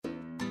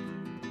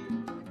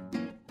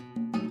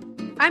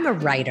I'm a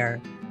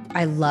writer.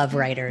 I love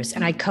writers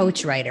and I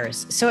coach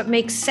writers. So it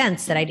makes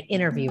sense that I'd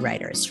interview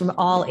writers from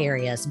all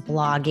areas,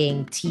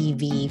 blogging,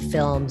 TV,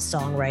 film,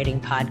 songwriting,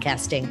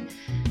 podcasting,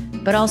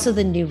 but also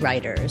the new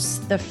writers,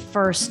 the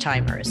first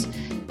timers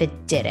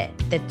that did it,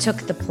 that took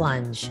the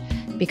plunge,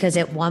 because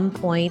at one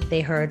point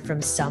they heard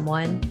from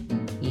someone,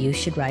 you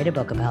should write a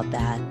book about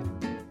that.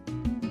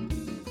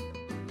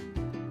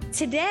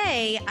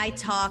 Today, I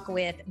talk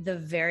with the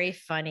very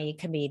funny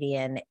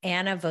comedian,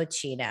 Anna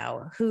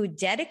Vocino, who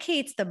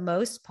dedicates the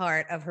most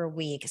part of her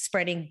week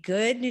spreading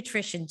good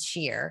nutrition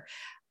cheer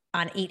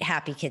on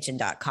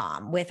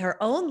eathappykitchen.com with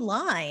her own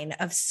line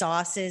of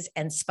sauces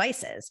and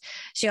spices.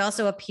 She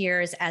also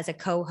appears as a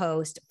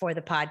co-host for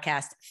the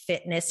podcast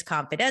Fitness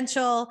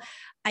Confidential.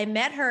 I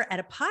met her at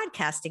a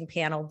podcasting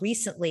panel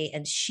recently,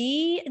 and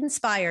she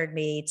inspired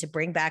me to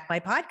bring back my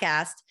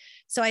podcast.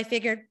 So I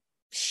figured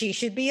she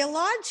should be a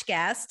launch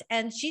guest.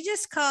 And she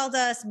just called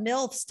us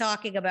MILFs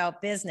talking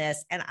about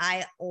business. And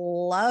I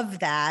love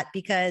that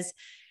because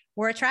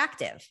we're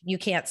attractive. You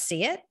can't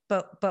see it,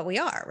 but we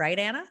are, right,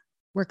 Anna?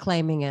 We're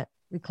claiming it.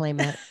 We claim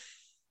it.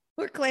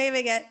 We're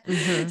claiming it.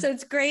 Mm-hmm. So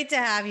it's great to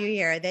have you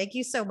here. Thank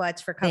you so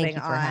much for coming on.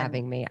 Thank you for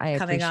having me. I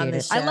appreciate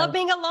it. I love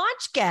being a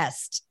launch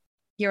guest.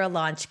 You're a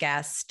launch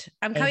guest.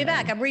 I'm coming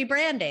back. I'm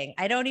rebranding.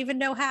 I don't even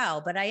know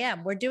how, but I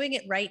am. We're doing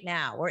it right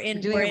now. We're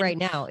doing it right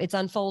now. It's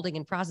unfolding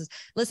in process.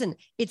 Listen,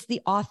 it's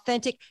the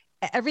authentic.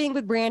 Everything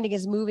with branding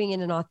is moving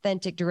in an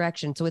authentic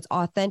direction. So it's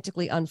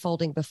authentically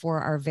unfolding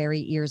before our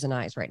very ears and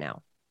eyes right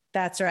now.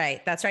 That's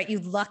right. That's right. You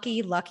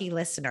lucky, lucky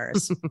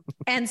listeners.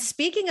 And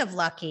speaking of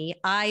lucky,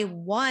 I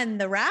won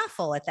the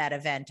raffle at that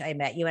event. I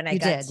met you and I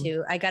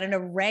got an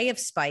array of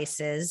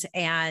spices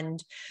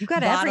and you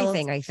got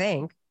everything, I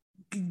think.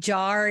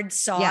 Jarred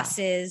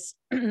sauces,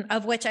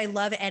 of which I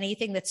love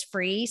anything that's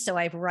free. So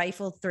I've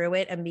rifled through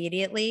it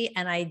immediately.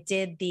 And I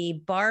did the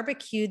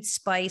barbecued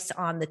spice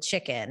on the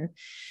chicken.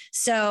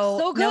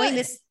 So knowing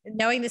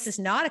this is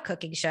not a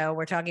cooking show,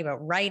 we're talking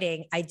about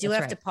writing. I do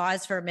have to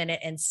pause for a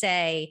minute and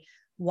say,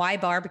 why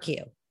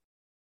barbecue?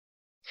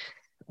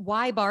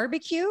 Why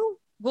barbecue?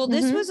 Well,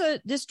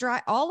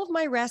 all of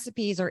my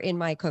recipes are in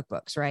my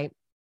cookbooks, right?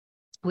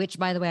 Which,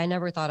 by the way, I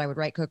never thought I would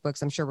write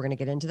cookbooks. I'm sure we're going to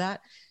get into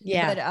that.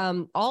 Yeah.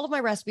 But all of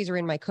my recipes are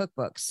in my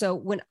cookbook. So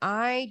when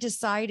I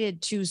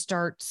decided to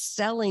start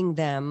selling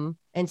them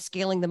and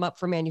scaling them up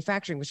for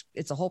manufacturing, which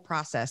it's a whole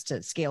process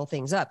to scale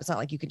things up. It's not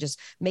like you can just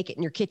make it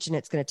in your kitchen.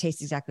 It's going to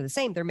taste exactly the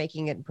same. They're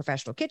making it in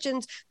professional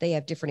kitchens. They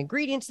have different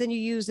ingredients than you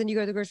use. Then you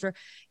go to the grocery store.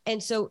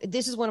 And so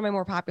this is one of my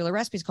more popular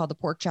recipes called the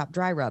pork chop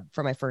dry rub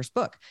for my first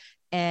book.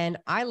 And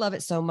I love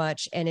it so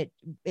much. And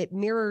it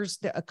mirrors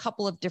a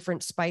couple of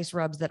different spice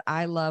rubs that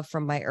I love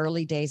from my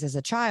early days as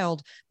a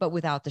child, but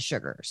without the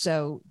sugar.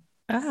 So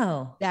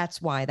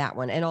that's why that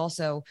one. And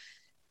also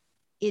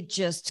it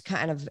just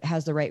kind of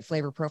has the right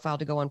flavor profile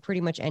to go on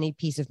pretty much any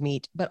piece of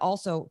meat. But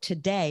also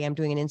today I'm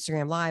doing an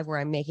Instagram live where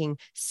I'm making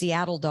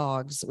Seattle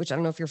dogs, which I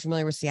don't know if you're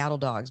familiar with Seattle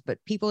dogs, but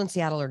people in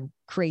Seattle are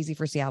crazy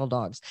for Seattle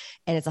dogs.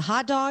 And it's a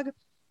hot dog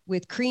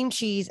with cream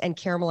cheese and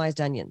caramelized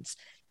onions.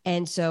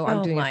 And so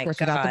I'm doing it, of course,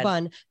 without the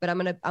bun, but I'm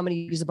gonna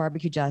use the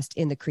barbecue just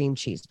in the cream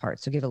cheese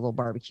part. So give it a little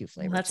barbecue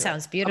flavor. That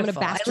sounds beautiful. I'm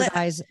gonna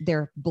bastardize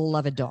their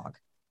beloved dog.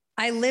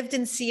 I lived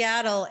in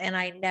Seattle and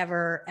I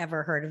never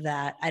ever heard of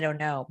that. I don't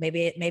know.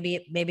 Maybe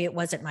it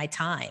wasn't my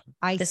time.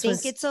 I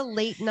think it's a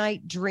late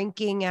night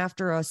drinking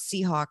after a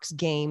Seahawks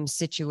game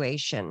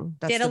situation.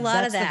 That's the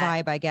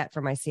vibe I get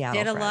from my Seattle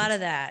friends. A lot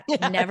of that.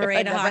 Never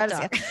ate a hot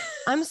dog.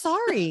 I'm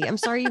sorry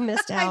you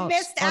missed out. I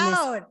missed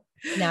out.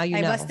 Now you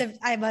know.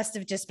 I must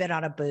have just been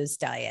on a booze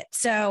diet.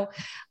 So,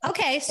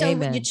 okay.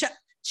 So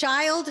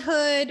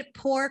childhood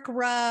pork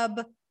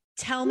rub.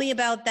 Tell me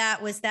about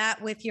that. Was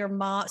that with your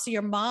mom? So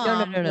your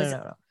mom?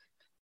 No.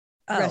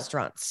 Oh.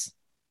 Restaurants.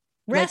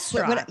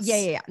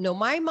 Yeah. No,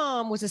 my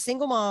mom was a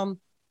single mom.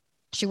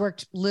 She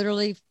worked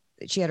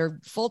she had her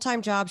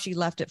full-time job. She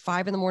left at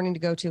 5 a.m. to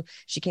go to.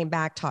 She came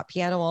back, taught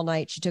piano all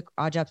night. She took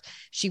odd jobs.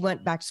 She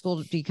went back to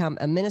school to become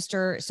a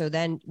minister. So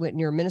then when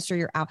you're a minister,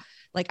 you're out.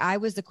 Like I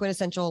was the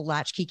quintessential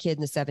latchkey kid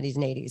in the 70s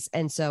and 80s.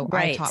 And so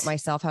I taught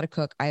myself how to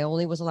cook. I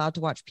only was allowed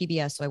to watch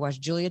PBS. So I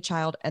watched Julia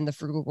Child and the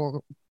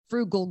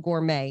Frugal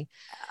Gourmet.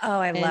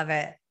 Oh, I love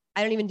it.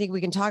 I don't even think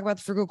we can talk about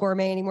the Frugal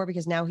Gourmet anymore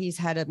because now he's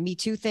had a Me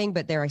Too thing,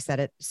 but there I said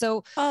it.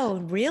 So,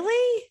 oh,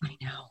 really? I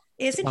know.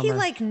 Isn't he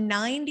like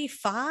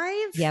 95?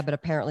 Yeah, but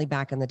apparently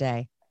back in the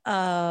day.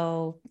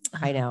 Oh,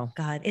 I know.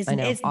 God, is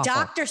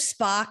Dr.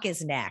 Spock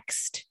is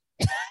next.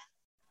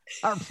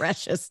 Our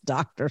precious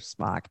Dr.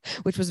 Spock,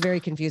 which was very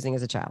confusing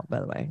as a child, by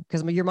the way,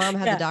 because your mom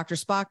had the Dr.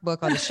 Spock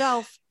book on the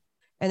shelf,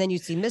 and then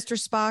you'd see Mr.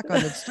 Spock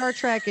on the Star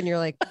Trek, and you're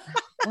like,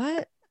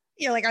 what?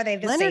 You're like, are they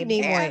the Leonard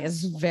same? Nimoy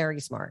is very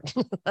smart.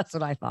 That's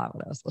what I thought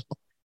when I was little.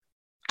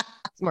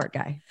 Smart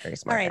guy, very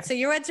smart. All right, so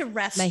you went to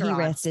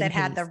restaurants that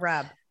had the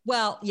rub.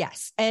 Well,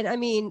 yes. And I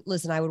mean,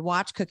 listen, I would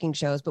watch cooking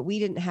shows, but we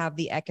didn't have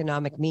the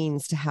economic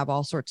means to have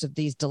all sorts of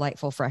these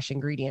delightful, fresh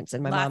ingredients.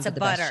 And my mom did the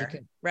best she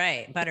could.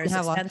 Right. Butter's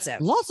expensive.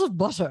 Lots of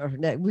butter.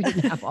 No, we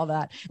didn't have all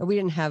that. And we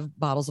didn't have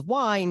bottles of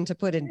wine to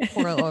put in,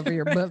 pour over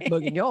your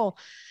bourguignon.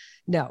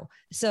 No.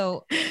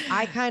 So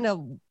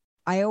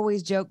I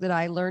always joke that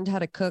I learned how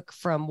to cook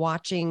from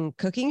watching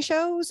cooking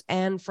shows,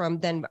 and from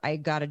then I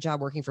got a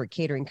job working for a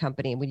catering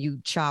company. When you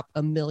chop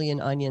a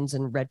million onions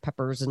and red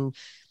peppers and,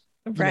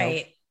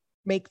 Right.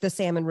 make the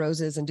salmon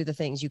roses and do the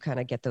things, you kind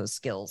of get those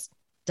skills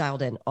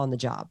dialed in on the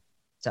job.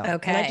 So, and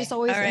I just Okay.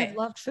 always All have right.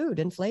 loved food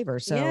and flavor.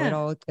 So Yeah. it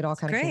all It's kind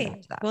of came back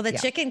great. to that. Well, the Yeah.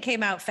 chicken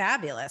came out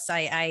fabulous.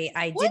 I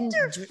didn't.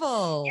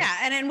 Wonderful. Yeah,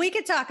 and we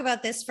could talk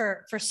about this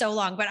for so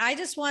long, but I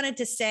just wanted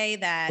to say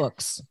that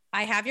Books.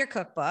 I have your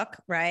cookbook,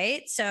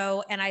 right?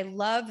 So, and I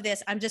love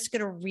this. I'm just going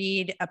to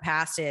read a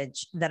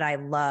passage that I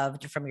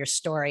loved from your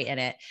story in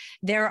it.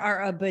 There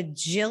are a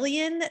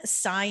bajillion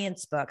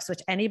science books,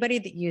 which anybody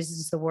that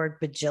uses the word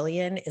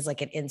bajillion is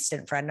like an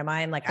instant friend of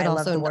mine. Like, But I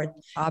love the word.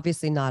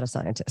 Obviously not a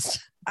scientist.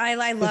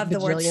 I love the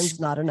word. Bajillion's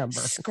not a number.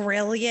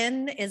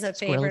 Skrillion is a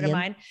favorite of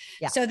mine.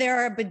 Yeah. So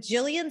there are a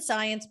bajillion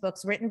science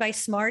books written by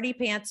smarty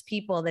pants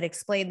people that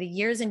explain the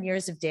years and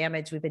years of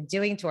damage we've been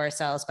doing to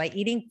ourselves by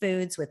eating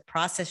foods with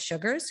processed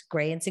sugars,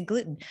 grains, and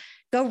gluten.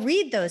 Go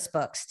read those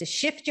books to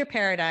shift your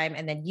paradigm,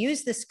 and then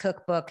use this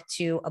cookbook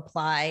to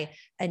apply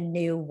a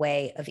new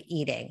way of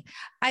eating.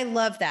 I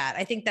love that.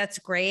 I think that's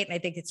great. And I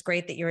think it's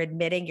great that you're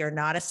admitting you're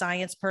not a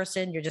science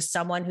person. You're just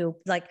someone who,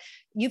 like,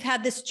 you've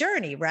had this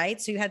journey,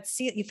 right? So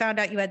you found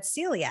out you had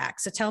celiac.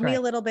 So tell me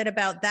a little bit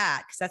about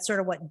that, because that's sort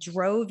of what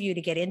drove you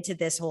to get into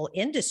this whole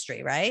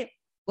industry, right?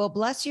 Well,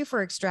 bless you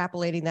for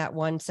extrapolating that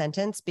one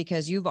sentence,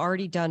 because you've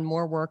already done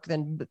more work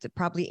than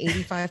probably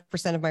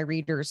 85% of my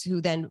readers,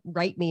 who then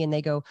write me and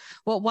they go,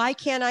 well, why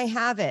can't I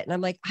have it? And I'm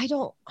like,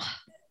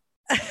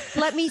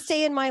 let me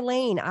stay in my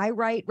lane. I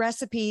write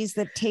recipes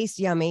that taste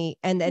yummy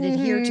and that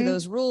adhere to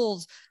those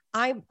rules.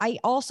 I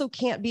also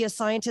can't be a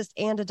scientist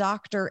and a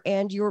doctor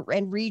and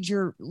read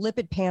your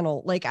lipid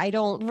panel. Like, I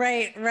don't.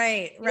 Right.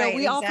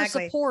 We offer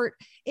support.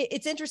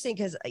 It's interesting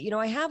because,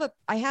 I have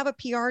a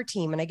PR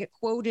team, and I get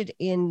quoted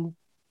in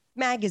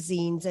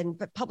magazines and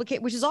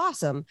publication, which is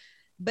awesome.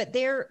 But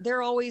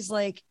they're always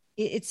like,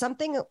 it's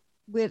something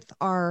with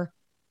our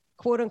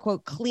quote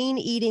unquote clean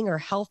eating or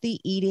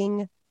healthy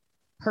eating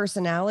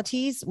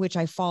personalities, which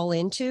I fall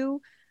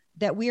into,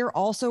 that we are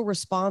also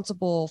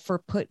responsible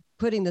for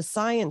putting the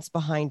science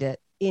behind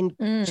it in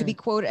to be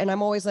quoted. And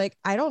I'm always like,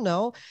 I don't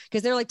know,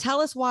 because they're like,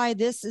 tell us why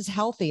this is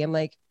healthy. I'm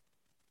like,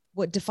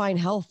 what define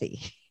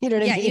healthy? You know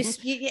what I mean?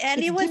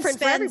 Anyone it's different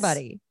for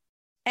everybody.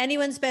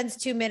 Anyone spends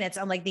 2 minutes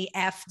on like the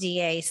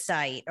FDA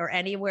site or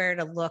anywhere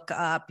to look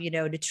up,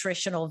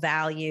 nutritional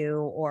value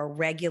or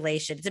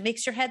regulations, it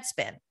makes your head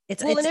spin.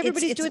 And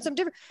everybody's doing something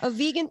different. A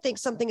vegan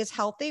thinks something is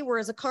healthy,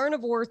 whereas a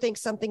carnivore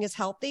thinks something is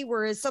healthy,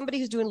 whereas somebody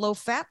who's doing low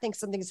fat thinks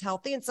something is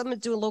healthy, and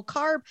someone's doing low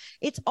carb.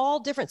 It's all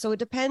different. So it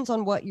depends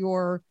on what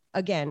you're,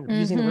 again,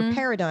 using the word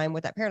paradigm,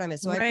 what that paradigm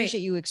is. So I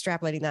appreciate you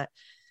extrapolating that.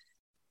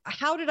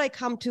 How did I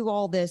come to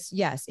all this?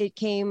 Yes, it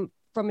came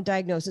from a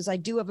diagnosis. I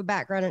do have a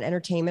background in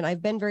entertainment.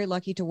 I've been very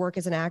lucky to work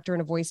as an actor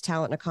and a voice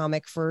talent and a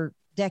comic for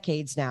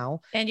decades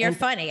now. And you're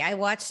funny. I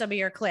watched some of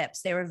your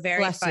clips. They were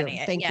very funny.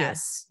 Thank you.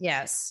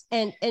 Yes.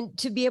 And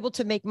to be able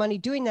to make money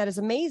doing that is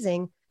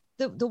amazing.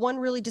 The one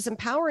really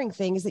disempowering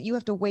thing is that you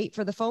have to wait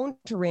for the phone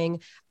to ring.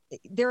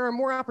 There are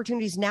more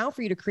opportunities now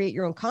for you to create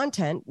your own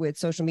content with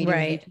social media,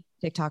 right.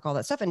 TikTok, all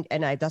that stuff. And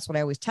that's what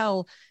I always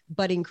tell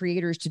budding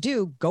creators to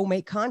do. Go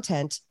make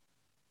content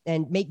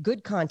and make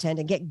good content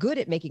and get good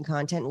at making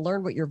content and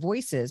learn what your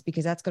voice is,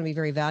 because that's going to be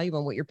very valuable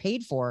and what you're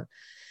paid for.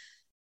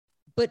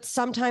 But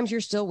sometimes you're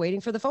still waiting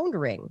for the phone to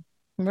ring.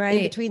 Right.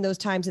 In between those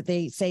times that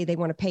they say they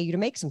want to pay you to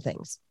make some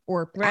things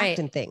or act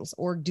in things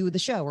or do the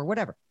show or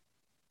whatever.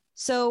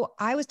 So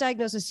I was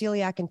diagnosed with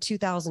celiac in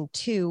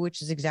 2002,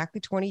 which is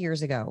exactly 20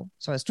 years ago.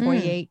 So I was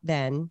 28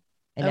 then,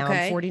 and now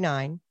I'm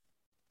 49.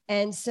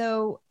 And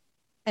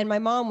my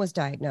mom was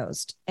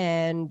diagnosed,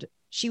 and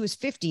she was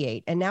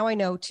 58. And now I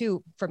know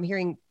too, from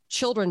hearing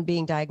children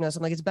being diagnosed,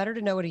 I'm like, it's better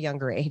to know at a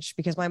younger age,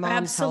 because my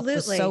mom's health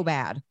was so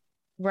bad.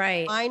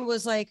 Right. Mine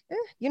was like,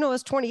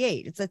 it's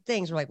 28. It's the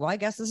things we're like, well, I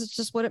guess this is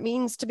just what it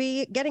means to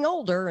be getting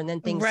older. And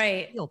then things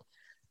healed.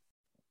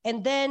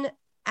 And then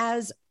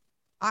as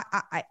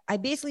I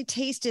basically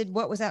tasted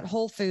what was at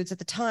Whole Foods at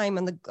the time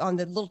on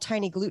the little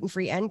tiny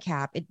gluten-free end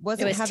cap. It was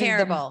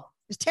terrible.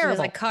 It was terrible. It was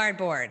like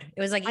cardboard.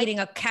 It was like eating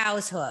a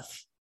cow's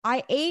hoof.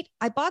 I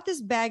bought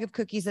this bag of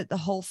cookies at the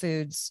Whole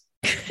Foods.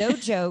 No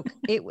joke.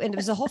 And it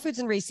was a Whole Foods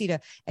in Reseda.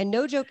 And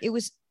no joke, it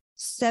was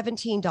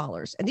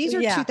 $17. And these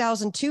are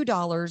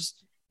 $2002,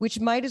 which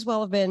might as well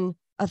have been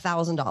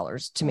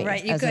 $1,000 to me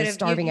as a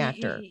starving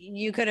actor.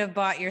 You could have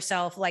bought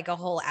yourself like a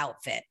whole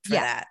outfit for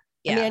that.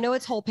 Yeah. I mean, I know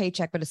it's whole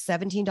paycheck, but a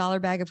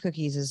 $17 bag of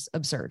cookies is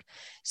absurd.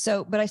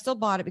 So, but I still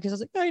bought it because I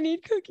was like, I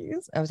need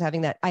cookies. I was having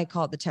that, I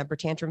call it the temper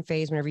tantrum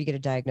phase. Whenever you get a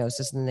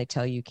diagnosis and then they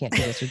tell you can't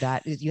do this or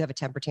that, you have a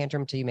temper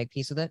tantrum until you make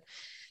peace with it.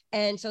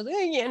 And so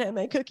I can't have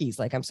my cookies.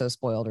 Like, I'm so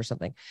spoiled or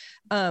something.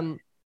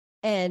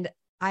 And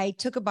I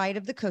took a bite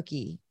of the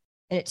cookie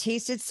and it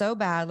tasted so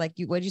bad. Like,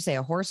 what'd you say?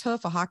 A horse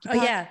hoof, a hockey puck?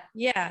 Oh,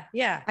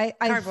 yeah.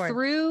 I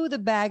threw the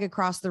bag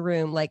across the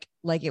room like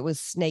it was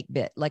snake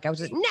bit. Like, I was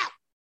just,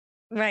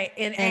 no. Right.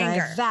 In And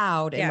anger. I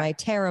vowed in my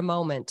Tara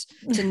moment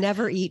to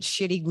never eat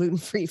shitty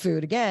gluten-free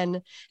food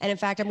again. And in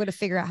fact, I'm going to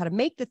figure out how to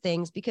make the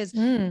things, because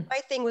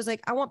my thing was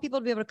like, I want people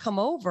to be able to come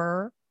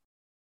over.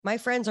 My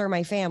friends are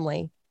my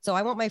family. So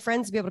I want my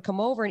friends to be able to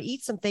come over and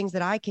eat some things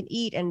that I can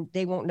eat and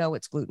they won't know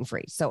it's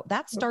gluten-free. So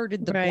that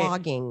started the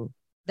blogging,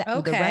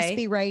 the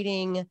recipe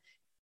writing,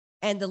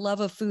 and the love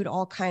of food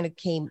all kind of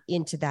came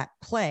into that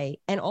play.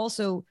 And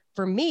also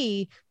for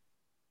me,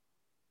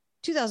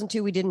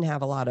 2002, we didn't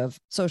have a lot of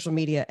social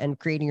media and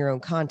creating your own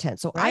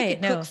content. So I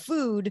could cook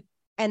food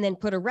and then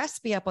put a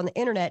recipe up on the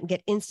internet and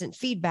get instant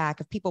feedback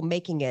of people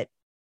making it.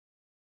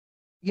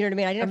 You know what I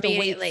mean? I didn't have to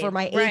wait for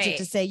my agent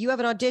to say, you have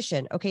an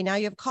audition. Okay, now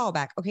you have a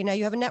callback. Okay, now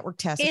you have a network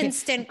test. Okay.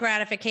 Instant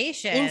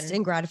gratification.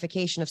 Instant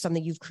gratification of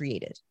something you've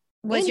created.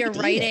 Was your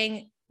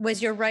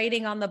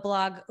writing on the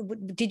blog,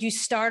 did you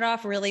start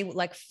off really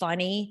like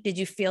funny? Did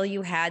you feel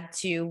you had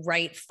to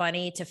write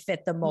funny to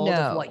fit the mold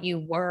of what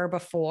you were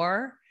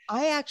before?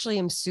 I actually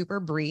am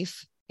super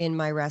brief in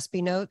my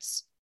recipe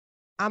notes.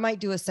 I might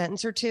do a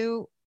sentence or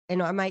two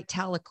and I might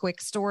tell a quick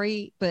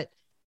story, but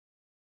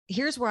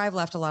here's where I've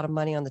left a lot of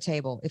money on the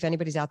table. If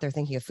anybody's out there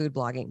thinking of food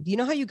blogging, you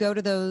know how you go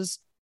to those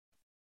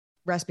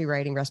recipe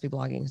writing, recipe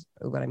blogging,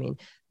 what I mean,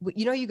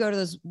 you know, you go to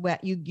those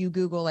you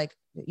Google like,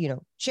 you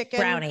know, chicken,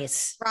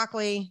 brownies,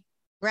 broccoli,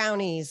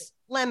 brownies,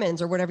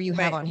 lemons, or whatever you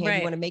have on hand.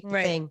 You want to make the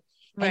thing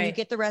and you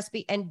get the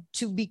recipe, and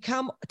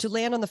to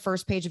land on the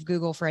first page of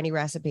Google for any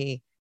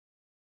recipe,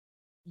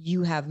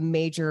 you have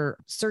major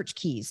search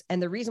keys.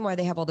 And the reason why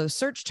they have all those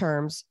search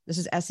terms, this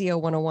is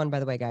SEO 101, by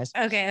the way, guys.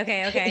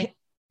 Okay.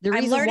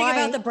 I'm learning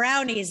about the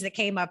brownies that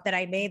came up that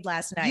I made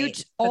last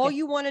night. All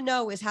you want to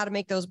know is how to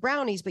make those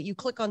brownies, but you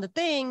click on the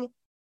thing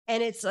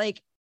and it's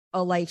like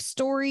a life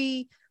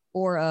story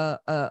or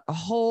a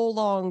whole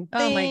long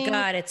thing. Oh my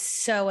God, it's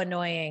so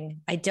annoying.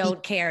 I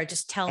don't care.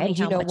 Just tell me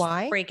how much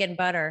freaking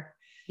butter.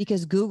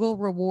 Because Google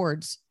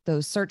rewards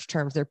those search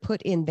terms. They're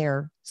put in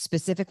there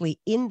specifically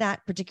in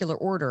that particular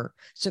order.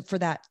 So for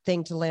that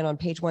thing to land on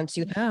page 1,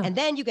 2, and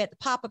then you get the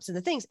pop-ups and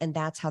the things, and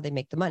that's how they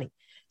make the money.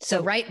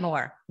 So write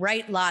more,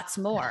 write lots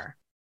more.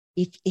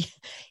 If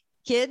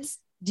kids,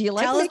 do you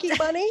like making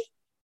money?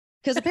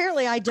 Because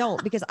apparently I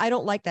don't, because I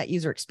don't like that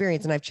user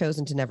experience and I've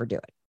chosen to never do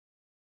it.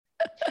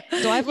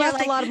 So I've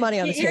left a lot of money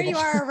on the table. Here you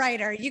are, a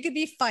writer. You could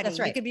be funny. That's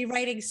right. You could be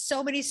writing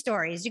so many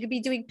stories. You could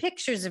be doing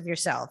pictures of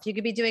yourself. You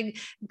could be doing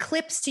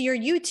clips to your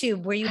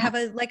YouTube where you have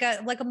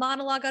a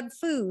monologue on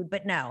food,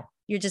 but no,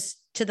 you're just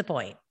to the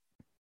point.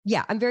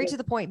 Yeah, I'm very to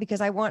the point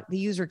because I want the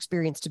user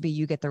experience to be,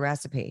 you get the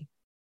recipe.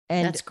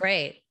 And that's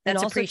great.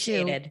 That's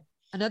appreciated. Too,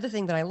 another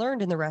thing that I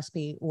learned in the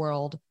recipe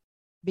world,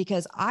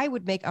 because I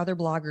would make other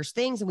bloggers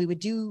things and we would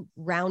do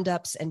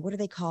roundups and what are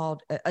they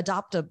called?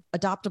 Adopt a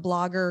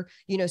blogger,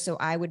 you know, so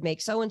I would make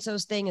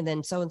so-and-so's thing and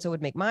then so-and-so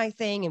would make my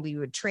thing and we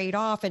would trade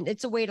off. And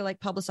it's a way to like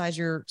publicize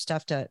your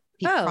stuff to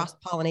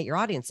cross-pollinate your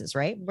audiences,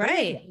 right?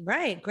 Right.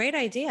 Great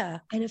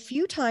idea. And a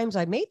few times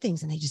I made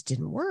things and they just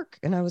didn't work.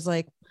 And I was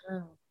like,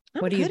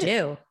 what do you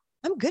do?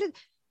 I'm good at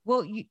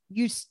well, you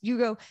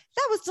go,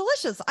 that was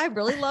delicious. I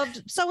really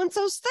loved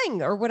so-and-so's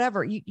thing or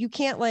whatever. You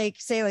can't like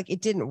say like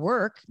it didn't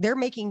work. They're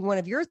making one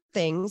of your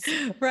things.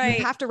 Right.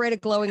 You have to write a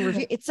glowing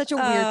review. It's such a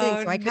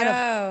weird thing.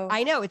 So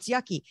I know it's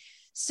yucky.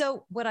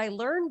 So what I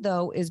learned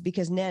though, is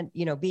because Ned,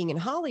 you know, being in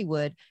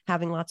Hollywood,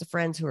 having lots of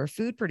friends who are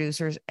food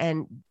producers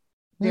and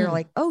they're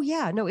like, oh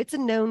yeah, no, it's a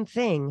known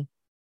thing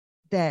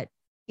that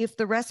if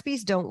the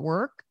recipes don't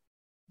work,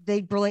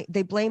 they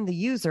blame the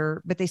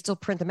user, but they still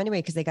print them anyway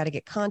because they got to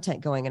get content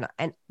going.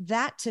 And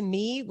that to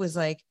me was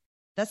like,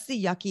 that's the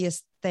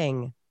yuckiest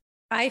thing.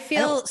 I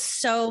feel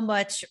so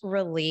much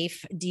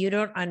relief. You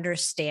don't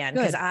understand,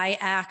 because I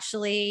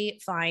actually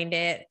find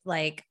it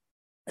like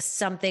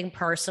something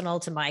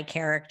personal to my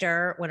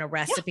character when a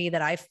recipe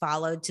that I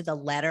followed to the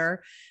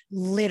letter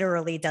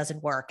literally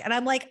doesn't work. And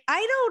I'm like, I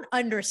don't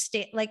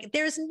understand. Like,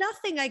 there's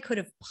nothing I could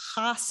have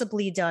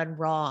possibly done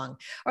wrong.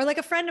 Or like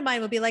a friend of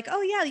mine would be like,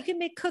 oh yeah, you can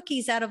make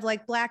cookies out of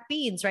like black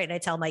beans, right? And I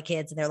tell my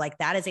kids and they're like,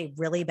 that is a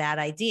really bad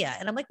idea.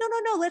 And I'm like,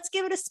 no, let's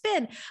give it a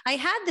spin. I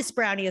had this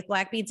brownie with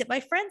black beans at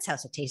my friend's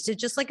house. It tasted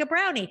just like a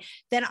brownie.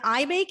 Then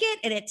I make it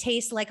and it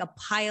tastes like a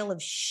pile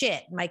of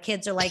shit. My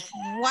kids are like,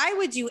 why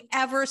would you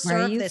ever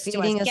serve this to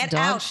us? Get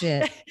out.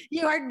 Shit.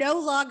 You are no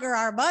longer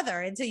our mother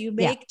until you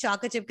make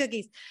chocolate chip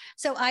cookies.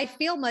 So I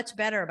feel much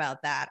better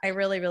about that. I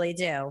really, really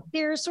do.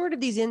 There's sort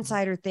of these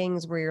insider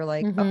things where you're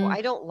like, oh,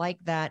 I don't like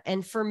that.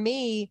 And for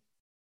me,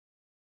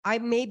 I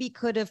maybe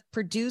could have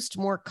produced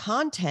more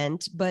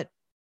content, but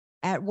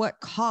at what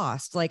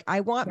cost? Like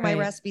I want my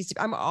recipes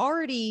to, I'm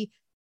already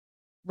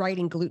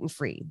writing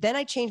gluten-free. Then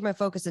I changed my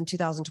focus in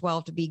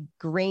 2012 to be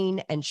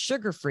grain and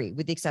sugar-free,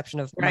 with the exception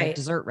of my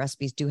dessert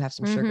recipes do have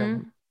some sugar in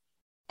them.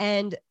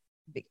 And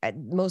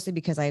mostly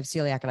because I have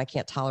celiac and I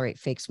can't tolerate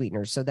fake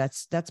sweeteners. So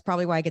that's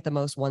probably why I get the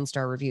most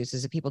 1-star reviews,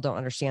 is that people don't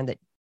understand that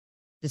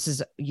this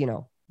is, you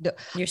know,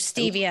 your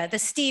stevia, the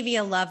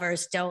stevia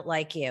lovers don't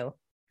like you.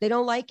 They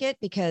don't like it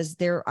because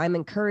I'm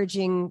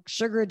encouraging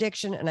sugar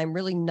addiction and I'm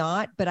really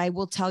not. But I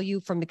will tell you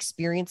from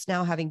experience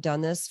now, having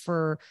done this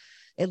for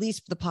at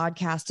least the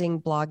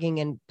podcasting, blogging,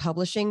 and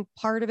publishing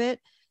part of it,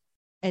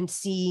 and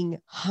seeing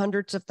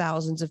hundreds of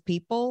thousands of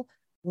people,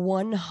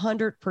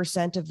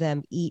 100% of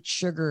them eat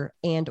sugar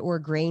and or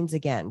grains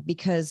again,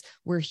 because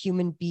we're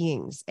human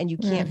beings. And you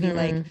can't be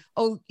like,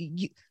 oh,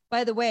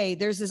 by the way,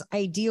 there's this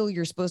ideal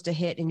you're supposed to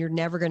hit and you're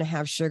never going to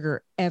have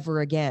sugar ever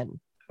again.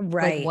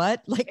 Right. Like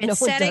what? Like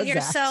it's no one setting does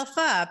yourself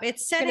that. up.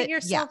 It's setting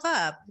yourself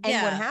up.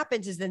 And what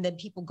happens is then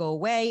people go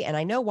away, and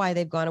I know why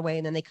they've gone away,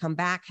 and then they come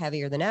back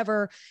heavier than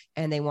ever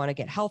and they want to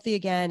get healthy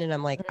again. And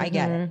I'm like, I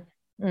get it.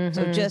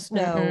 So just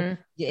know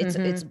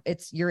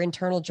it's your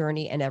internal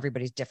journey, and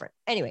everybody's different.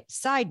 Anyway,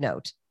 side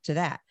note to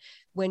that,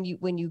 when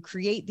you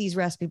create these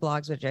recipe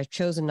blogs, which I've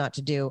chosen not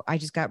to do, I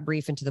just got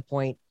brief and to the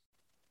point,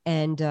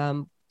 and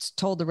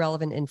told the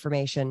relevant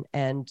information,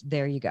 and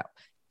there you go.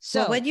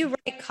 So when you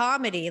write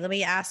comedy, let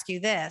me ask you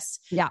this.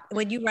 Yeah.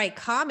 When you write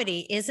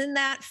comedy, isn't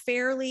that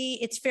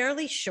it's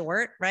fairly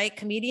short, right?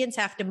 Comedians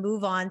have to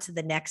move on to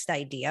the next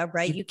idea,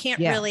 right? You can't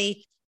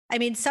really, I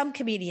mean, some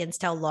comedians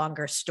tell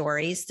longer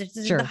stories.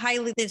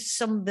 There's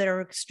some that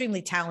are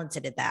extremely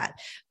talented at that.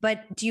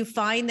 But do you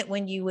find that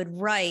when you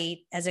would write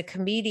as a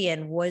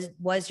comedian,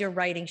 was your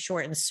writing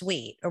short and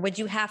sweet, or would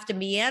you have to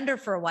meander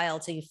for a while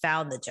till you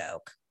found the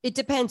joke? It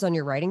depends on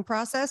your writing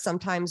process.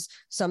 Sometimes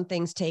some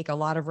things take a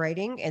lot of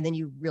writing, and then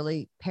you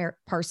really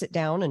parse it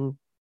down, and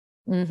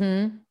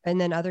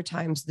then other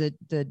times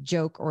the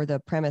joke or the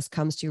premise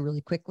comes to you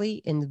really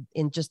quickly in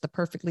just the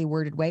perfectly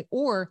worded way.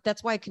 Or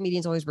that's why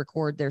comedians always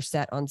record their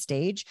set on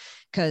stage,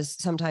 because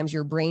sometimes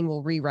your brain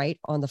will rewrite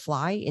on the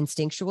fly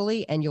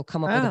instinctually, and you'll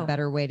come up with a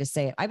better way to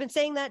say it. I've been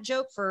saying that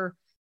joke for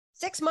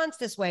 6 months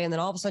this way, and then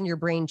all of a sudden your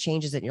brain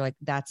changes it, and you're like,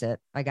 that's it,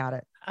 I got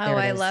it.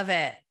 I love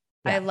it.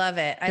 Yeah. I love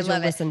it. I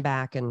love it. Listen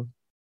back and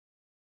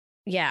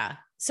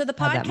So the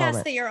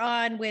podcast that you're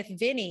on with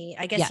Vinny,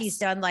 I guess he's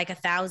done like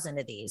 1,000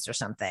 of these or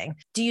something.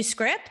 Do you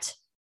script?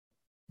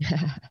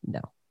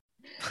 No.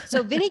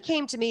 So Vinny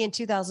came to me in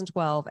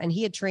 2012, and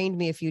he had trained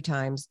me a few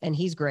times, and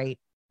he's great,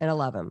 and I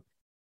love him.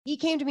 He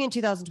came to me in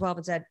 2012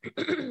 and said,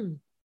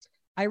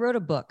 I wrote a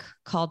book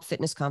called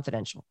Fitness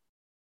Confidential.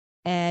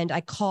 And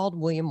I called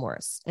William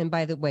Morris. And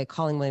by the way,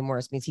 calling William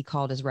Morris means he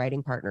called his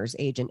writing partner's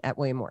agent at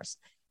William Morris.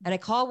 And I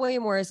called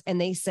William Morris,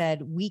 and they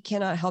said, we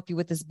cannot help you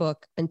with this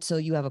book until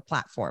you have a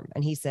platform.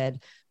 And he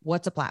said,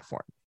 what's a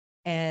platform?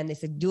 And they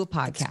said, do a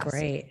podcast. That's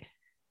great.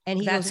 And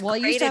he goes, well, I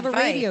used to have a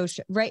radio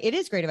show, right? It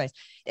is great advice.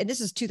 And this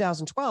is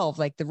 2012.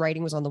 Like the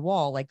writing was on the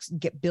wall, like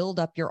build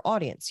up your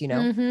audience, you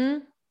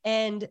know?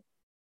 And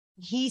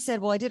he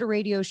said, well, I did a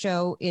radio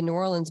show in New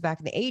Orleans back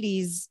in the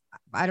 80s.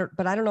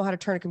 But I don't know how to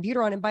turn a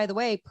computer on. And by the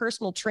way,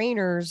 personal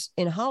trainers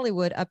in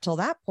Hollywood up till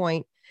that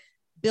point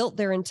built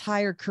their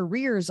entire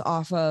careers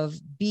off of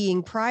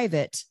being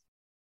private.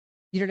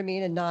 You know what I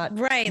mean? And not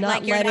right. Not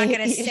like you're not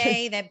going to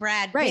say that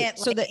Brad Pitt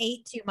so that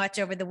ate too much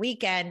over the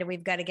weekend, and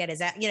we've got to get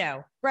his,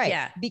 right.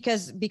 Yeah.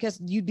 Because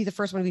you'd be the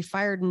first one to be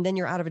fired, and then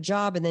you're out of a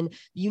job, and then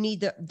you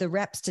need the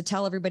reps to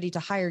tell everybody to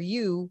hire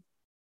you.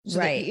 So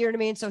right. You know what I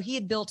mean? So he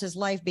had built his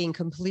life being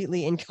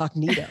completely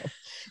incognito.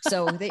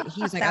 So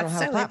he's like, I don't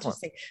have a platform.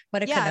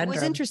 But it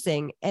was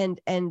interesting. And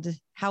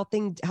how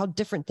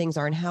different things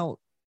are, and how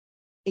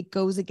it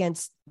goes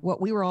against what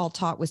we were all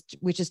taught,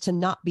 which is to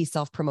not be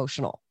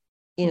self-promotional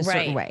in a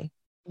certain way.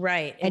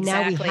 Right. And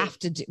now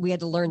we had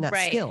to learn that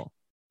skill.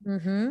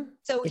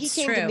 So he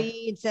came to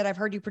me and said, I've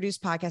heard you produce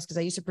podcasts, because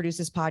I used to produce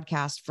this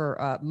podcast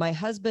for my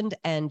husband,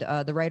 and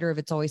the writer of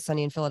It's Always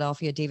Sunny in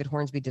Philadelphia, David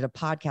Hornsby, did a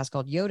podcast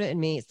called Yoda and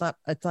Me. It's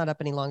not up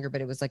any longer,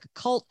 but it was like a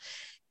cult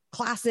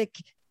classic,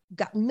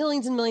 got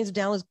millions and millions of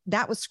downloads.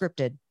 That was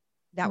scripted.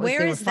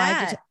 Where is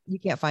that? You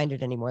can't find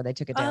it anymore. They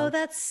took it down. Oh,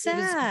 that's sad.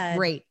 It was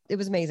great. It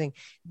was amazing.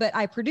 But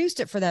I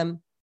produced it for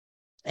them,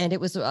 and it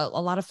was a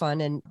lot of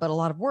fun, but a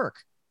lot of work.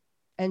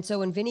 And so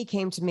when Vinny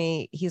came to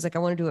me, he's like, I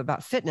want to do it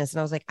about fitness. And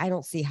I was like, I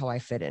don't see how I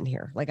fit in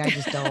here. Like, I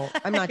just don't,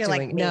 I'm not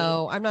doing,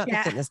 no, I'm not the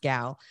fitness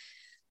gal.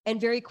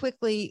 And very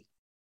quickly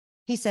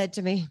he said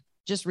to me,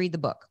 just read the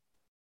book.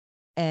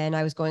 And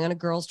I was going on a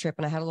girls' trip,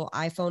 and I had a little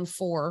iPhone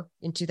 4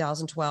 in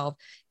 2012.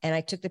 And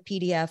I took the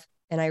PDF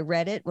and I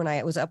read it when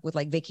I was up with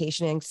like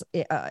vacation,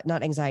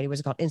 not anxiety, what's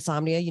it called?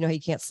 Insomnia. You know how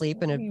you can't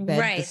sleep in a bed.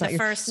 Right. The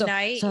first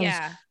night. So I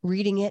was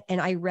reading it,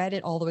 and I read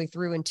it all the way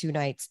through in 2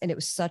 nights. And it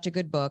was such a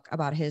good book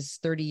about his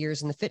 30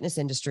 years in the fitness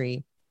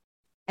industry,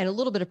 and a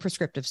little bit of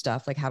prescriptive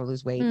stuff, like how to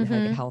lose weight and how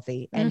to get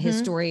healthy. And his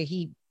story,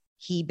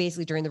 he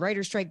basically during the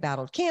writer's strike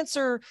battled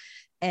cancer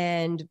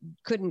and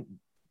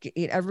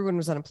everyone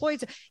was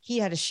unemployed. So he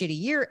had a shitty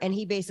year, and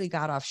he basically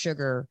got off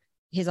sugar.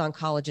 His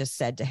oncologist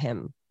said to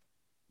him,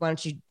 why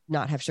don't you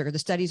not have sugar? The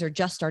studies are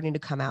just starting to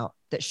come out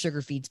that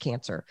sugar feeds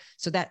cancer.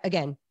 So that,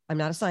 again, I'm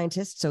not a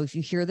scientist. So if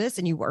you hear this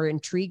and you are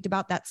intrigued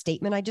about that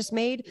statement I just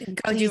made,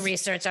 do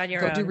research on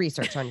your own. Go do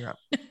research on your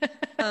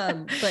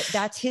own. But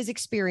that's his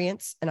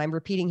experience, and I'm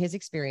repeating his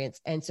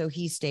experience. And so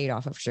he stayed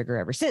off of sugar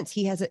ever since.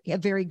 He has a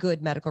very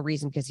good medical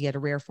reason, because he had a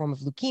rare form of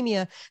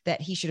leukemia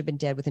that he should have been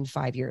dead within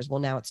 5 years. Well,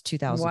 now it's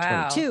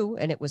 2022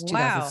 and it was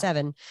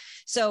 2007.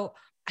 So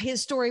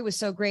his story was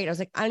so great. I was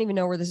like, I don't even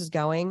know where this is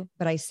going,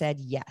 but I said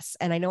yes.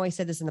 And I know I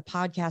said this in the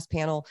podcast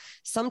panel.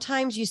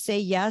 Sometimes you say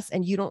yes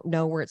and you don't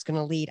know where it's going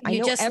to lead. I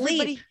know just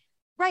everybody, leap.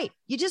 right?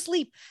 You just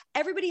leap.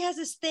 Everybody has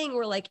this thing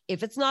where like,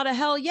 if it's not a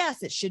hell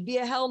yes, it should be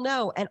a hell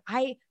no. And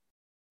I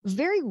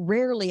very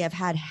rarely have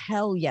had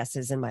hell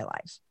yeses in my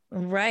life.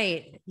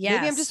 Right. Yes.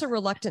 Maybe I'm just a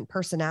reluctant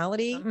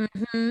personality. But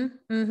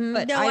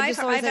no, I've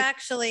like,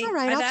 actually, all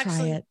right, I'll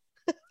try it.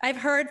 I've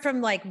heard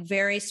from like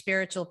very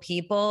spiritual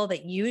people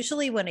that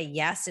usually when a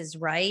yes is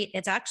right,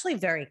 it's actually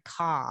very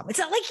calm. It's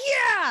not like,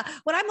 yeah,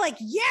 when I'm like,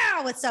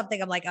 yeah, with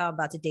something, I'm like, oh, I'm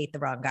about to date the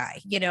wrong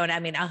guy. You know what I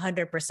mean?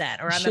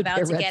 100%. Or I'm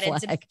about to get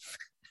into,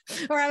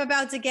 or I'm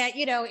about to get,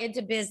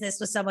 into business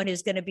with someone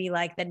who's going to be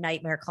like the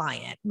nightmare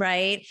client.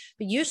 Right.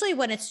 But usually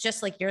when it's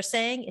just like you're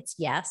saying, it's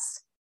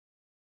yes.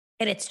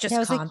 And it's just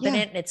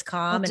confident and it's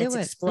calm and it's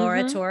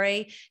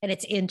exploratory and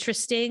it's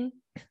interesting.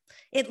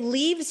 It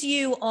leaves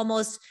you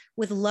almost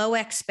with low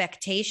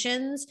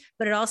expectations,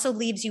 but it also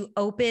leaves you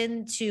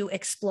open to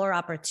explore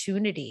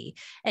opportunity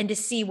and to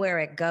see where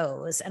it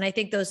goes. And I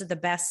think those are the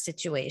best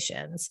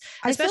situations,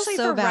 especially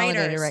so for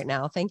validated writers right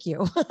now. Thank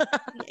you.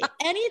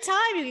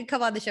 Anytime you can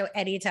come on the show,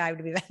 anytime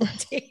to be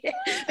validated.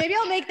 Maybe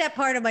I'll make that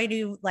part of my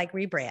new like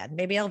rebrand.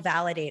 Maybe I'll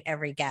validate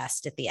every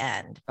guest at the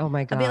end. Oh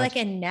my God. I'll be like,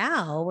 and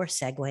now we're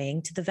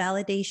segueing to the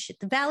validation,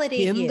 the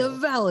validate you. The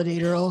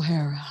validator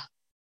O'Hara.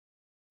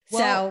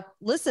 Well, so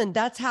listen,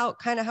 that's how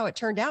it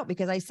turned out,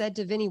 because I said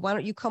to Vinny, why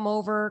don't you come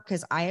over?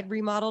 Because I had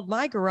remodeled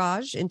my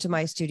garage into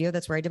my studio.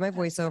 That's where I did my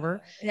voiceover.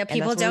 Now,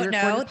 people don't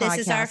know this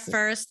is our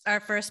first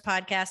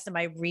podcast in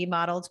my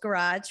remodeled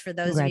garage. For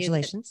those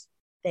Congratulations.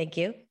 of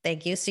you.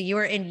 Thank you. So you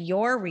were in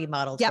your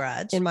remodeled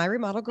garage. In my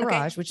remodeled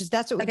garage, which is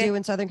that's what we do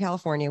in Southern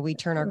California. We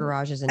turn our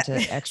garages into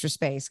extra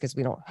space because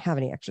we don't have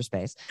any extra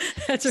space.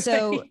 That's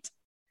right.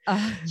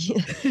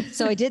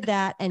 So I did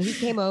that, and he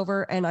came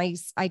over, and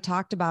I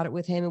talked about it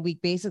with him, and we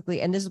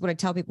basically, and this is what I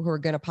tell people who are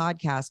going to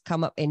podcast,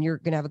 come up and you're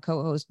going to have a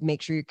co-host,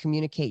 make sure you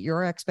communicate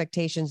your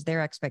expectations,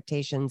 their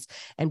expectations,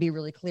 and be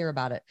really clear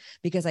about it.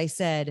 Because I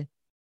said a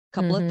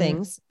couple of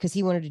things, because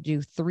he wanted to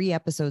do 3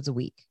 episodes a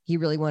week. He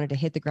really wanted to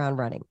hit the ground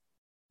running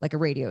like a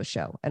radio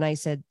show. And I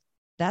said,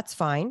 that's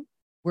fine.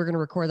 We're going to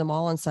record them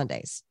all on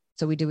Sundays.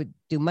 So we do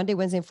Monday,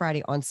 Wednesday, and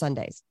Friday on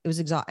Sundays. It was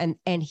exhausting.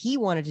 And he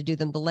wanted to do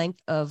them the length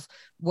of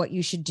what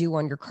you should do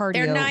on your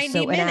cardio. They're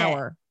 90 minutes. An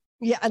hour.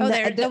 Yeah. And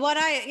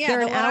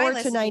they're an hour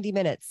to 90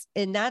 minutes.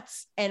 And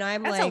that's a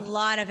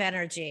lot of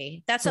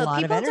energy. That's a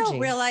lot of energy. People don't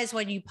realize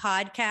when you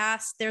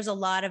podcast, there's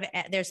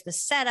the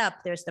setup,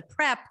 there's the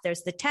prep,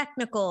 there's the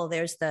technical,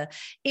 there's the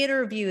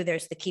interview,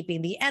 there's the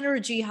keeping the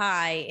energy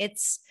high.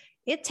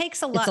 It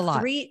takes a lot. It's a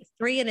lot.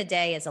 Three in a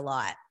day is a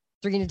lot.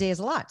 3 in a day is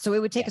a lot. So it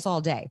would take us all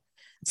day.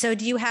 So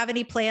do you have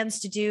any plans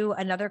to do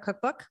another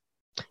cookbook?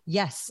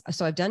 Yes.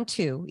 So I've done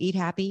 2, Eat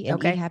Happy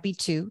and Eat Happy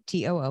 2,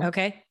 TOO.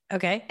 Okay.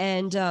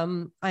 And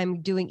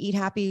I'm doing Eat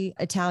Happy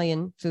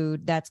Italian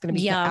food. That's going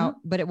to be out,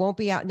 but it won't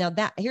be out. Now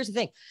here's the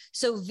thing.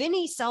 So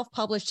Vinny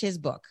self-published his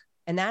book.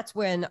 And that's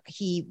when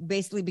he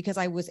basically, because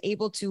I was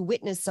able to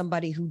witness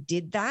somebody who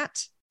did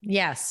that.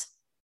 Yes.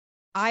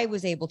 I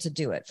was able to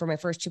do it for my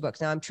first 2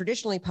 books. Now I'm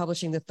traditionally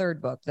publishing the 3rd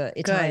book, the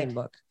Italian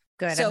book.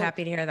 Good. So, I'm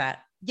happy to hear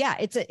that. Yeah,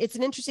 it's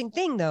an interesting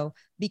thing though,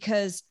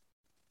 because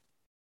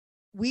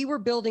we were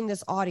building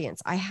this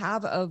audience. I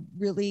have a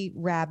really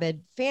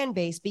rabid fan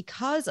base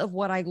because of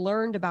what I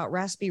learned about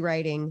recipe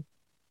writing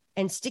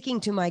and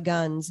sticking to my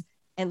guns.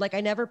 And like, I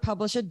never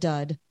publish a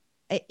dud.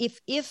 If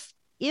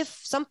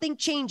something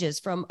changes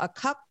from a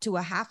cup to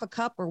a half a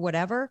cup or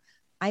whatever,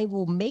 I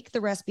will make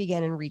the recipe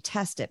again and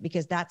retest it,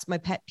 because that's my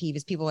pet peeve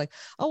is people like,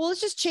 oh, well,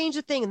 let's just change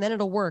the thing and then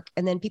it'll work.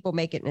 And then people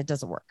make it and it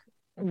doesn't work.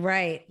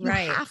 Right. You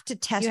have to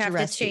test your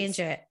recipes. To change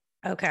it.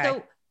 Okay.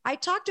 So I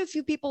talked to a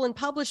few people in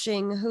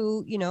publishing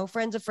who,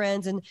 friends of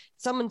friends, and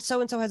someone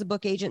so-and-so has a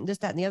book agent, this,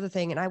 that, and the other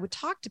thing. And I would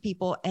talk to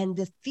people, and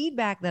the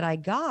feedback that I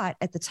got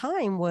at the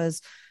time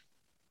was,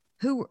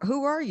 who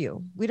are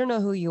you? We don't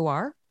know who you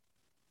are.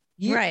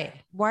 Right.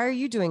 Why are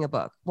you doing a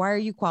book? Why are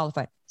you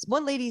qualified?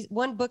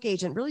 One book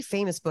agent, really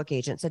famous book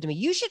agent, said to me,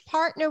 you should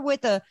partner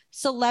with a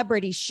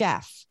celebrity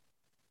chef.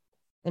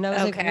 And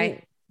I was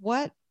like,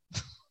 what?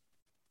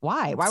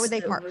 Why would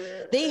they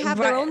they have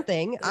their own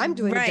thing. I'm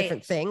doing a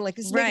different thing. Like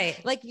this,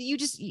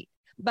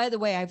 by the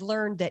way, I've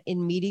learned that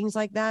in meetings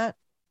like that,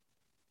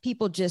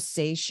 people just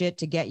say shit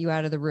to get you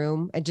out of the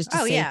room and just to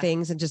say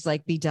things and just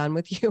like be done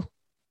with you.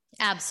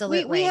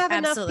 Absolutely. We have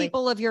enough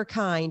people of your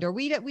kind, or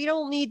we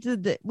don't need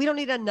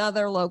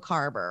another low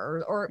carb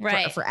or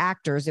for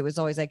actors. It was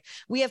always like,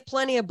 we have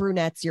plenty of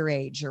brunettes your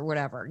age or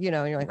whatever, and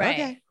you're like,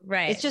 okay,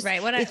 right. It's just,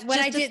 when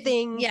I did a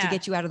thing to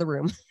get you out of the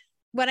room.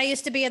 When I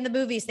used to be in the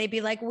movies, they'd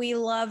be like, we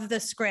love the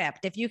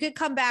script. If you could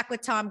come back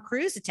with Tom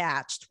Cruise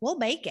attached, we'll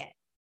make it.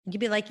 You'd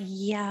be like,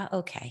 yeah,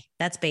 okay.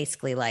 That's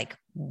basically like,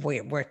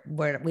 we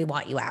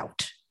want you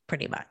out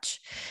pretty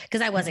much.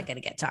 Cause I wasn't going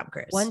to get Tom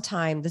Cruise. One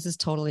time, this is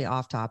totally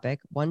off topic.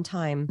 One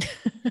time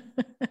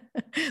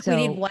We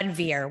need one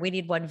veer. We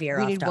need one veer.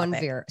 We off need topic. one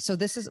veer. So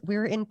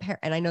we're in,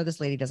 and I know this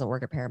lady doesn't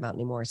work at Paramount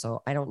anymore,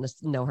 so I don't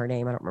know her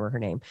name. I don't remember her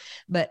name,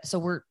 but so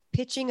we're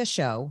pitching a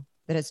show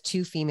that has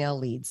 2 female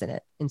leads in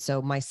it. And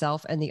so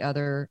myself and the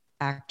other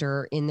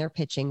actor in there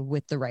pitching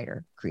with the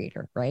writer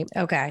creator. Right.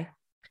 Okay.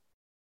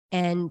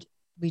 And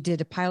we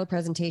did a pilot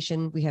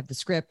presentation. We have the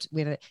script.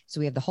 So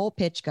we have the whole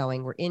pitch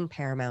going. We're in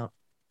Paramount,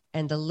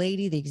 and the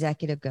lady, the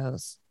executive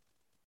goes,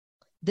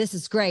 "This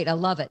is great. I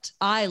love it.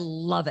 I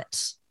love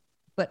it."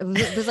 But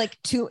it was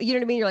like 2, you know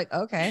what I mean? You're like,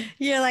 okay.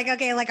 You're like,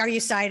 okay, like, are you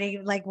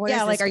signing? Like, what?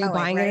 Yeah, like, are you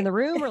buying right? it in the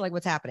room, or like,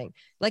 what's happening?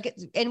 Like,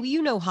 and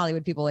you know,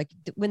 Hollywood people, like,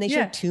 when they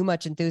show too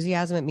much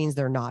enthusiasm, it means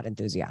they're not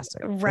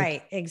enthusiastic.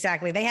 Right. Like,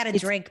 exactly. They had a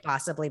drink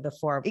possibly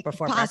before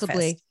possibly.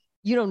 breakfast.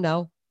 You don't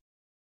know.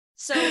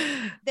 So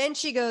then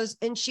she goes,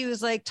 and she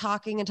was like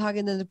talking,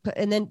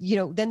 and then, you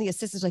know, then the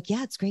assistant's like,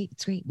 "Yeah, it's great.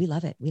 It's great. We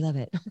love it. We love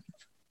it."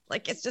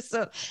 Like, it's just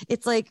so,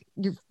 it's like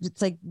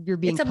you're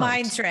being, it's a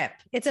mind trip.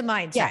 It's a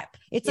mind trip.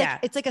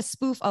 It's like a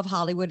spoof of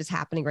Hollywood is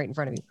happening right in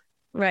front of you.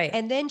 Right.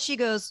 And then she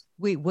goes,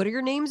 "Wait, what are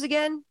your names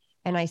again?"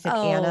 And I said,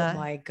 "Anna." Oh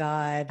my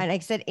God. And I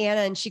said,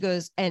 "Anna." And she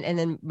goes, and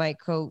then my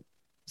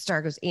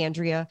co-star goes,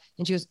 "Andrea."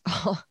 And she goes,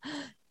 "Oh,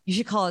 you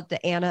should call it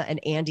the Anna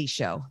and Andy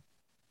show."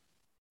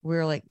 We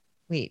were like,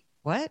 "Wait,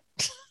 what?"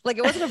 Like,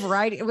 it wasn't a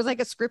variety. It was like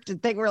a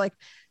scripted thing. We're like,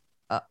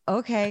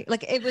 okay.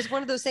 Like, it was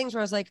one of those things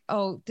where I was like,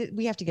 oh,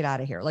 we have to get out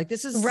of here. Like,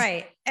 this is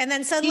right. And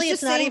then suddenly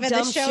it's not even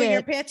the show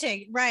you're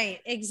pitching. Right.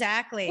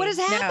 Exactly. What is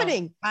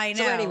happening? No, I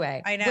know. So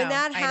anyway, I know. When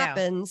that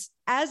happens,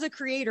 as a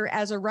creator,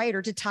 as a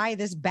writer, to tie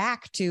this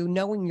back to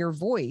knowing your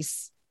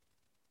voice,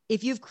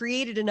 if you've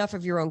created enough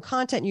of your own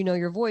content, you know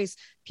your voice,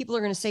 people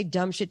are going to say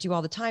dumb shit to you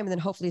all the time. And then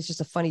hopefully it's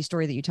just a funny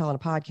story that you tell on a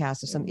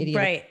podcast of some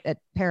idiot at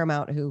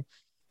Paramount who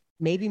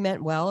maybe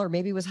meant well, or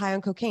maybe was high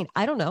on cocaine.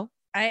 I don't know.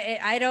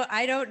 I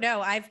don't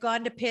know. I've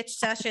gone to pitch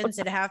sessions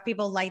and have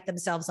people light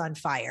themselves on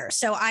fire.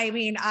 So, I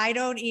mean, I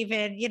don't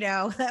even, you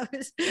know,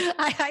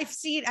 I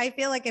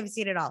feel like I've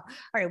seen it all.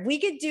 All right. We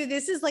could do,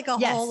 this is like a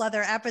whole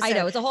other episode. I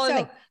know, it's a whole other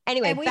thing.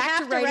 Anyway, back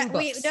to writing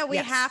books. We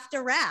have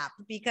to wrap,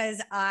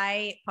 because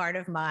part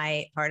of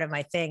my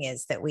thing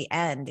is that we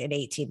end in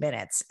 18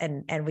 minutes,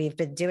 and we've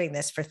been doing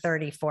this for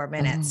 34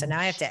 minutes. So now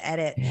I have to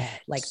edit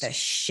like the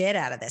shit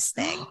out of this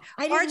thing.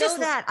 I didn't know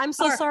that. I'm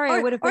so sorry.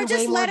 I would have been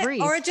way more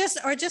brief. Or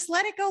just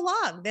let it go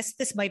long.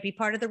 This might be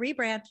part of the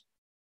rebrand.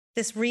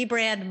 This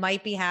rebrand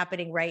might be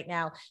happening right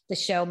now. The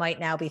show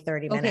might now be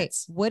 30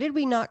 minutes. What did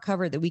we not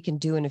cover that we can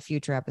do in a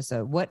future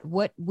episode?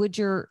 What would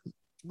your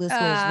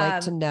listeners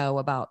like to know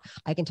about?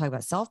 I can talk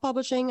about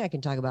self-publishing. I can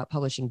talk about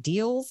publishing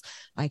deals.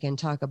 I can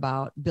talk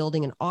about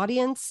building an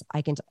audience.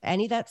 I can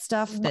any of that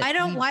stuff. Why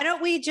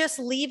don't we just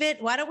leave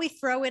it? Why don't we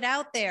throw it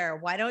out there?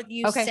 Why don't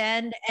you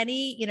send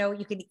any, you know,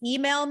 you can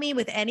email me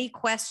with any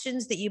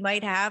questions that you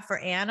might have for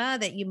Anna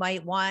that you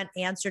might want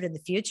answered in the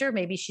future.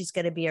 Maybe she's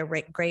going to be a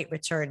great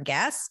return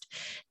guest.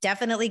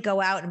 Definitely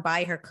go out and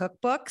buy her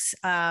cookbooks,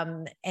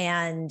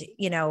 and,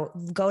 you know,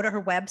 go to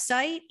her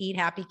website, Eat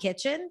Happy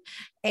Kitchen,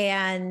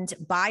 and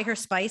buy her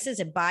spices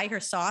and buy her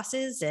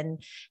sauces, and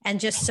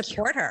just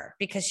support her,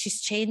 because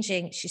she's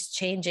changing.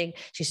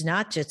 She's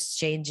not just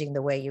changing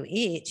the way you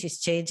eat. She's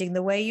changing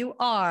the way you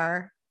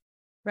are.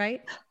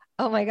 Right.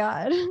 Oh my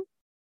God.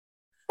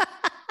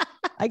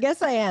 I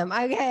guess I am.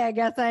 Okay. I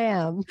guess I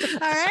am. All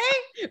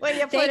right. When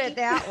you put it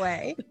that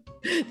way.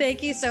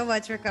 Thank you so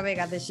much for coming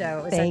on the show.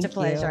 It was such a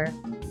pleasure.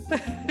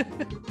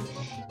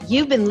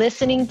 You've been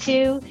listening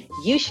to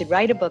You Should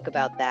Write a Book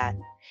About That.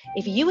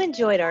 If you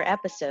enjoyed our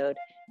episode,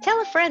 tell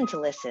a friend to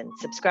listen,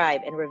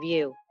 subscribe, and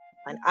review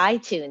on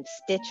iTunes,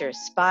 Stitcher,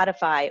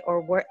 Spotify,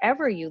 or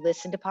wherever you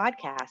listen to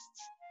podcasts.